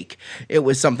Snake. It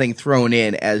was something thrown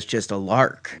in as just a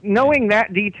lark. Knowing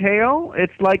that detail,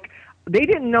 it's like they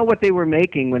didn't know what they were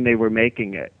making when they were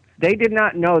making it. They did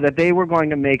not know that they were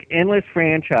going to make endless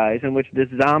franchise in which this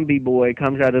zombie boy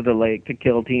comes out of the lake to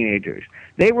kill teenagers.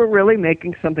 They were really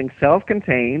making something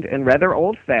self-contained and rather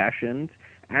old-fashioned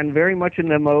and very much in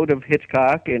the mode of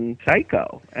Hitchcock and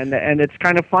Psycho. And it's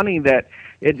kind of funny that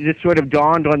it just sort of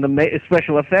dawned on the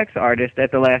special effects artist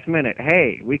at the last minute,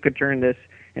 hey, we could turn this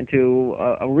into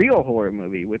a real horror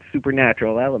movie with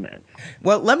supernatural elements.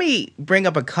 Well, let me bring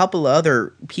up a couple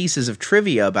other pieces of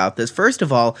trivia about this. First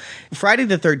of all, Friday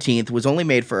the 13th was only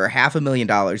made for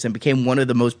 $500,000 and became one of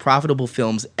the most profitable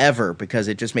films ever because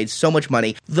it just made so much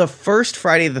money. The first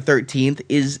Friday the 13th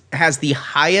has the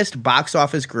highest box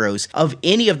office gross of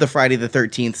any of the Friday the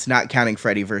 13ths, not counting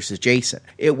Freddy vs. Jason.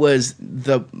 It was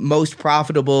the most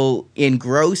profitable in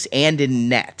gross and in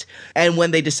net. And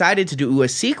when they decided to do a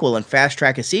sequel and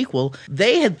fast-track a sequel,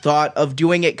 they had thought of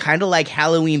doing it kind of like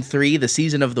Halloween 3, The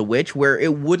Season of the Witch, where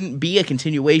it wouldn't be a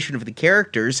continuation of the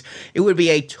characters. It would be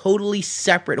a totally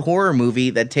separate horror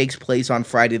movie that takes place on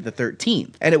Friday the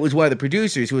 13th. And it was one of the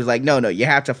producers who was like, no, you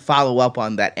have to follow up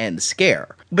on that end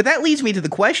scare. But that leads me to the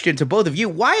question to both of you,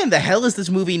 why in the hell is this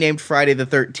movie named Friday the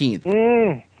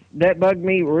 13th? That bugged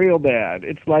me real bad.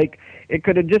 It's like, it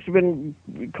could have just been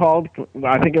called,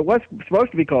 I think it was supposed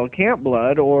to be called Camp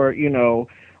Blood, or,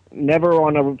 never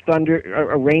on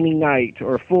a rainy night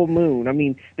or a full moon. I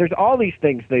mean, there's all these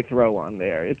things they throw on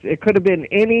there. It could have been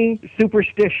any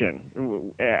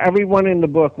superstition. Everyone in the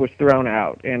book was thrown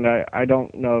out, and I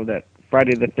don't know that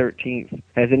Friday the 13th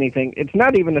has anything. It's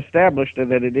not even established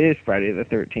that it is Friday the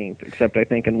 13th, except I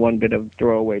think in one bit of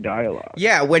throwaway dialogue.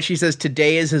 Yeah, when she says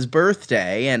today is his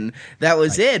birthday, and that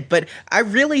was it. But I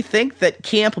really think that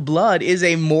Camp Blood is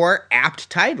a more apt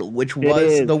title, which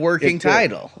was the working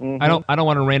title. Mm-hmm. I don't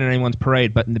want to rain on anyone's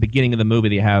parade, but in the beginning of the movie,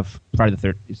 they have Friday the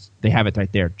 13th. They have it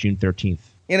right there, June 13th.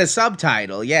 In a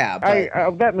subtitle, yeah.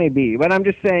 But that may be, but I'm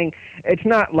just saying it's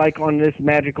not like on this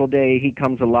magical day he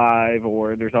comes alive,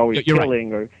 or there's always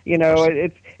killing, right. Or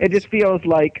it just feels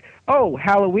like, oh,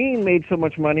 Halloween made so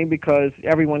much money because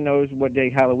everyone knows what day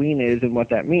Halloween is and what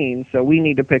that means, so we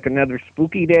need to pick another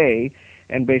spooky day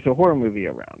and base a horror movie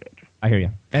around it. I hear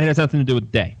you, and it has nothing to do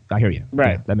with day. I hear you.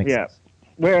 Right? Yeah, that makes sense.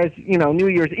 Whereas, New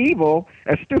Year's Evil,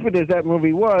 as stupid as that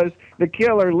movie was, the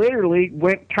killer literally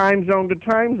went time zone to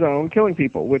time zone killing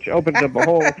people, which opens up a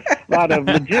whole lot of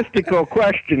logistical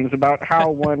questions about how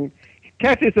one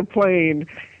catches a plane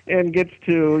and gets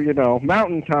to,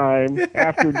 mountain time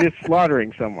after just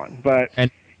slaughtering someone.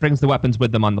 And brings the weapons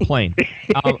with them on the plane.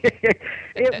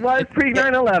 It was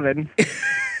pre-9/11.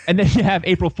 And then you have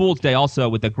April Fool's Day also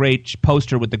with the great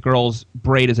poster with the girl's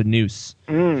braid as a noose.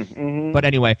 Mm-hmm. But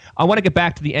anyway, I want to get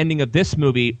back to the ending of this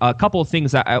movie. A couple of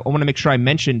things I want to make sure I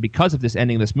mention because of this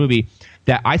ending of this movie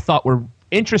that I thought were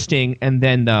interesting, and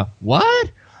then the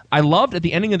what? I loved at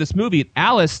the ending of this movie,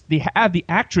 Alice, they have the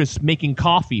actress making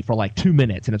coffee for like 2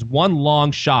 minutes, and it's one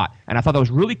long shot. And I thought that was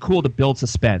really cool to build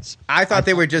suspense. I thought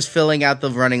they were just filling out the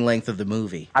running length of the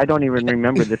movie. I don't even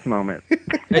remember this moment.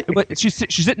 But she's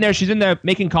sitting there, she's in there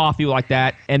making coffee like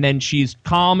that, and then she's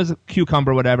calm as a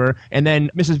cucumber, whatever. And then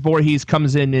Mrs. Voorhees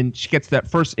comes in, and she gets that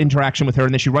first interaction with her,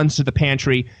 and then she runs to the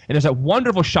pantry, and there's a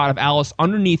wonderful shot of Alice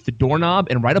underneath the doorknob,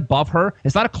 and right above her,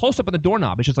 it's not a close-up of the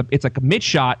doorknob, it's like a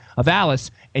mid-shot of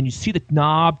Alice, and you see the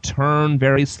knob turn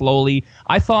very slowly.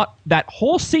 I thought that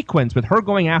whole sequence with her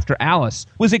going after Alice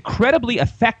was incredibly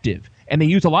effective, and they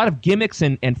used a lot of gimmicks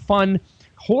and fun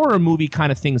horror movie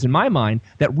kind of things in my mind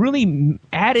that really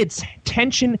added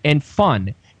tension and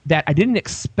fun that I didn't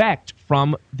expect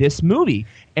from this movie.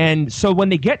 And so when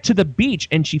they get to the beach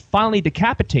and she finally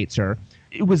decapitates her,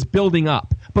 it was building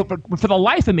up. But for the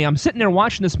life of me, I'm sitting there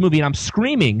watching this movie and I'm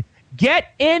screaming,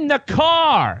 "Get in the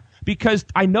car!" Because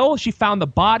I know she found the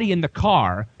body in the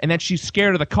car and that she's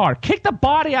scared of the car. Kick the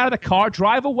body out of the car,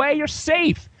 drive away, you're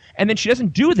safe. And then she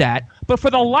doesn't do that. But for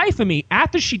the life of me,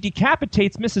 after she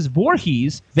decapitates Mrs.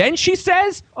 Voorhees, then she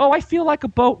says, "Oh, I feel like a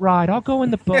boat ride. I'll go in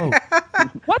the boat."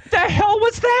 What the hell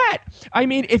was that? I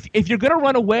mean, if you're going to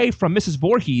run away from Mrs.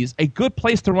 Voorhees, a good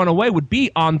place to run away would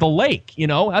be on the lake.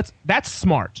 That's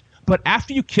smart. But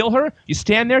after you kill her, you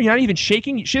stand there, you're not even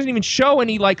shaking. She doesn't even show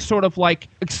any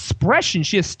expression.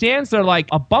 She just stands there like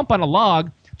a bump on a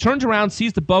log, turns around,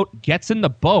 sees the boat, gets in the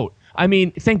boat. I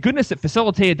mean, thank goodness it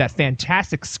facilitated that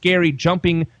fantastic, scary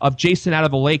jumping of Jason out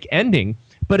of the lake ending,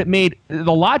 but it made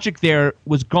the logic there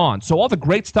was gone. So all the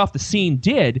great stuff the scene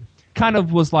did kind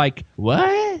of was like,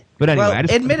 what? But anyway, well,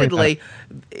 admittedly,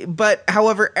 but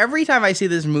however, every time I see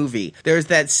this movie, there's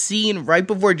that scene right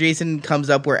before Jason comes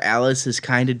up where Alice is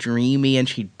kind of dreamy and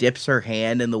she dips her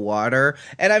hand in the water.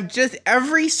 And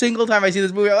every single time I see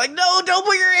this movie, I'm like, no, don't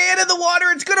put your hand in the water.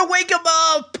 It's going to wake him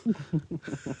up.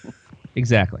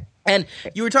 Exactly. And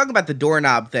you were talking about the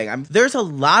doorknob thing. There's a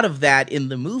lot of that in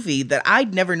the movie that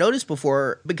I'd never noticed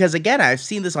before because, again, I've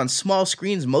seen this on small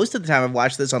screens. Most of the time I've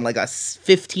watched this on like a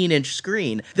 15-inch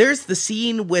screen. There's the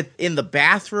scene in the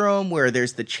bathroom where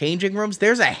there's the changing rooms.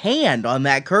 There's a hand on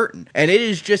that curtain. And it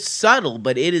is just subtle,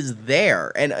 but it is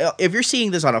there. And if you're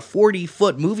seeing this on a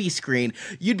 40-foot movie screen,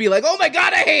 you'd be like, oh my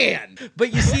God, a hand!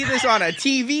 But you see this on a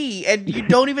TV and you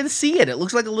don't even see it. It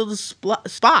looks like a little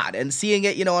spot. And seeing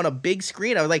it, on a big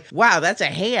screen, I was like, wow, that's a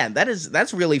hand.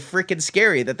 That's really freaking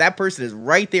scary that person is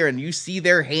right there and you see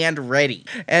their hand ready.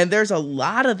 And there's a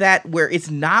lot of that where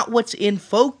it's not what's in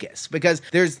focus because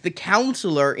there's the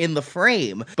counselor in the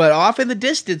frame, but off in the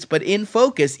distance, but in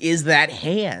focus is that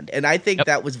hand. And I think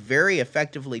that was very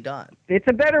effectively done. It's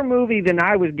a better movie than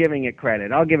I was giving it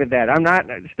credit. I'll give it that. I'm not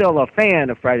still a fan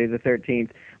of Friday the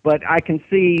 13th, but I can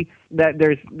see that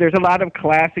there's a lot of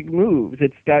classic moves.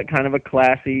 It's got kind of a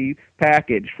classy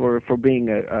package for being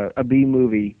a B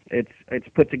movie. It's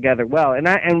put together well.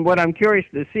 And what I'm curious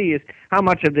to see is how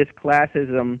much of this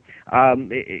classism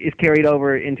is carried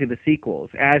over into the sequels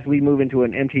as we move into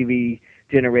an MTV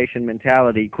generation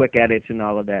mentality, quick edits and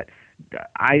all of that.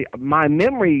 My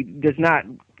memory does not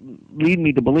lead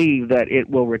me to believe that it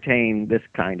will retain this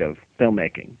kind of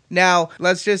filmmaking. Now,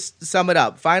 let's just sum it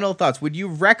up. Final thoughts. Would you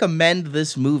recommend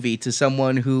this movie to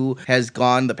someone who has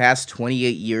gone the past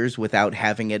 28 years without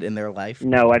having it in their life?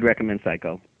 No, I'd recommend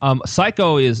Psycho.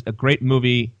 Psycho is a great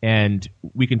movie, and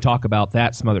we can talk about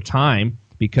that some other time,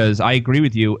 because I agree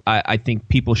with you. I think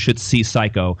people should see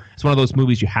Psycho. It's one of those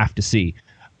movies you have to see.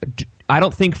 I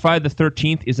don't think Friday the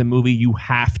 13th is a movie you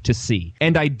have to see.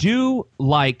 And I do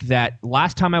like that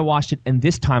last time I watched it and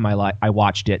this time I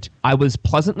watched it, I was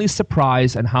pleasantly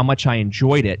surprised on how much I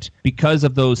enjoyed it because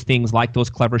of those things like those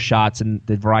clever shots and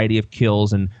the variety of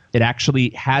kills. And it actually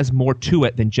has more to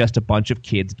it than just a bunch of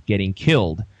kids getting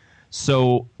killed.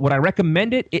 So would I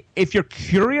recommend it? If you're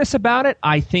curious about it,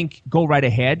 I think go right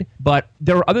ahead. But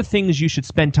there are other things you should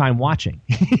spend time watching,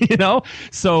 you know?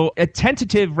 So a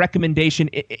tentative recommendation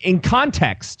in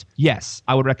context, yes,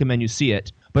 I would recommend you see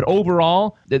it. But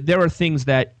overall, there are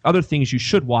other things you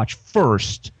should watch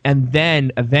first, and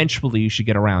then eventually you should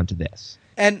get around to this.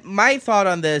 And my thought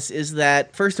on this is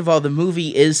that, first of all, the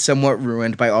movie is somewhat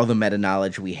ruined by all the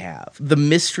meta-knowledge we have. The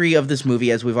mystery of this movie,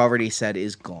 as we've already said,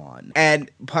 is gone. And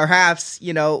perhaps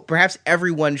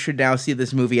everyone should now see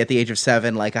this movie at the age of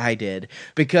 7 like I did,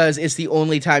 because it's the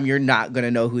only time you're not going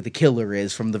to know who the killer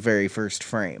is from the very first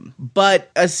frame. But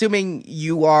assuming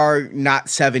you are not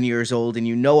 7 years old and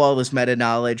you know all this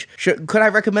meta-knowledge, could I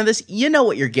recommend this? You know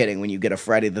what you're getting when you get a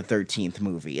Friday the 13th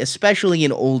movie, especially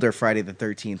an older Friday the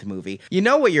 13th movie. You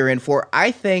know what you're in for.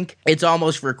 I think it's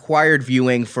almost required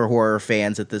viewing for horror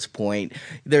fans at this point.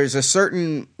 There's a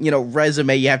certain,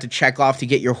 resume you have to check off to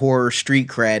get your horror street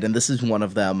cred, and this is one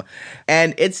of them.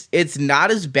 And it's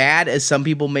not as bad as some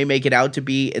people may make it out to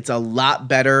be. It's a lot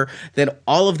better than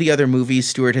all of the other movies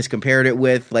Stuart has compared it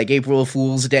with, like April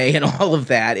Fool's Day and all of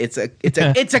that. It's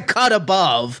a cut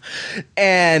above.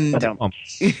 And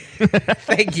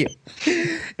thank you.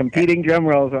 Competing drum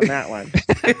rolls on that one.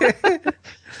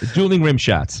 Dueling rim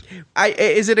shots.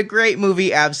 Is it a great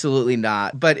movie? Absolutely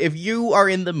not. But if you are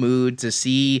in the mood to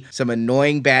see some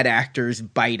annoying bad actors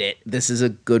bite it, this is a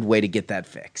good way to get that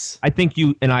fix. I think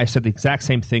you and I said the exact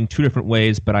same thing, 2 different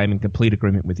ways, but I'm in complete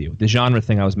agreement with you. The genre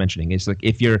thing I was mentioning is like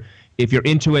if you're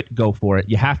into it, go for it.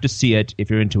 You have to see it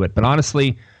if you're into it. But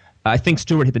honestly, I think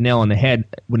Stuart hit the nail on the head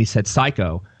when he said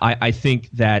Psycho. I think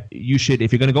that you should,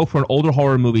 if you're going to go for an older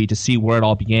horror movie to see where it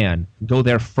all began, go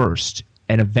there first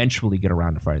and eventually get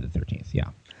around to Friday the 13th. Yeah.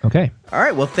 Okay. All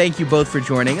right. Well, thank you both for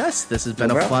joining us. This has been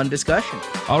a fun discussion.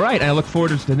 All right. And I look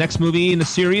forward to the next movie in the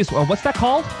series. Well, what's that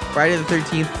called? Friday the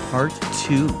 13th, Part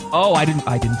 2. Oh, I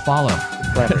didn't follow.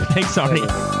 Thanks, Arnie.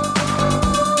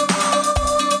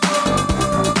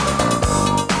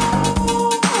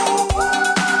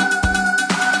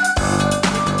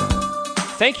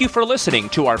 Thank you for listening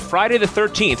to our Friday the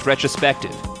 13th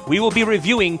retrospective. We will be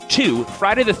reviewing 2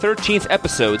 Friday the 13th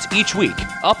episodes each week,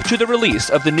 up to the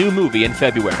release of the new movie in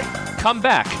February. Come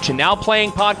back to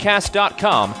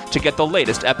NowPlayingPodcast.com to get the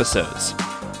latest episodes.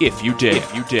 If you did.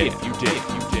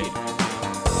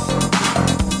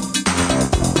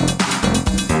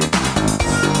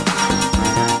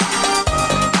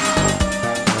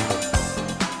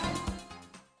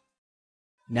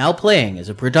 Now Playing is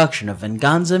a production of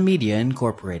Venganza Media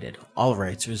Incorporated. All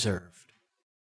rights reserved.